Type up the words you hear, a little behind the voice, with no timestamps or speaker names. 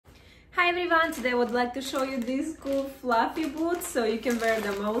Hi everyone, today I would like to show you these cool fluffy boots so you can wear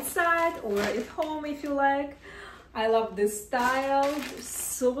them outside or at home if you like. I love this style,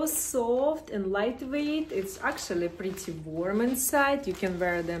 so soft and lightweight. It's actually pretty warm inside. You can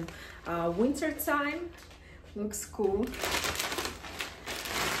wear them winter time. Looks cool.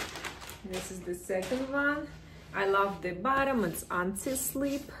 This is the second one. I love the bottom, it's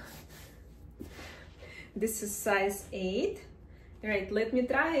anti-slip. This is size 8. Right, let me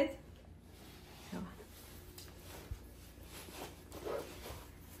try it.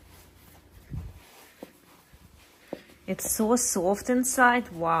 It's so soft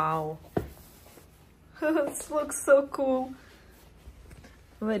inside. Wow. This looks so cool.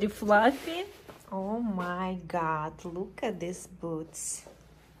 Very fluffy. Oh my god, look at these boots.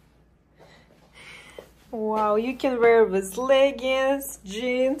 Wow, you can wear with leggings,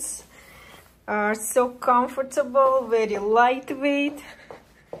 jeans. Are so comfortable, very lightweight.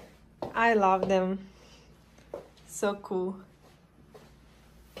 I love them. So cool.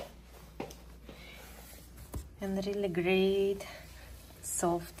 And really great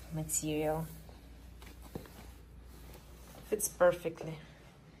soft material. Fits perfectly.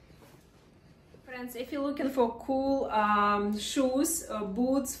 Friends, if you're looking for cool shoes or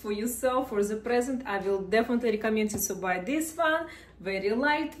boots for yourself for the present, I will definitely recommend you to buy this one. Very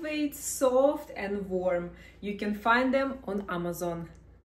lightweight, soft and warm. You can find them on Amazon.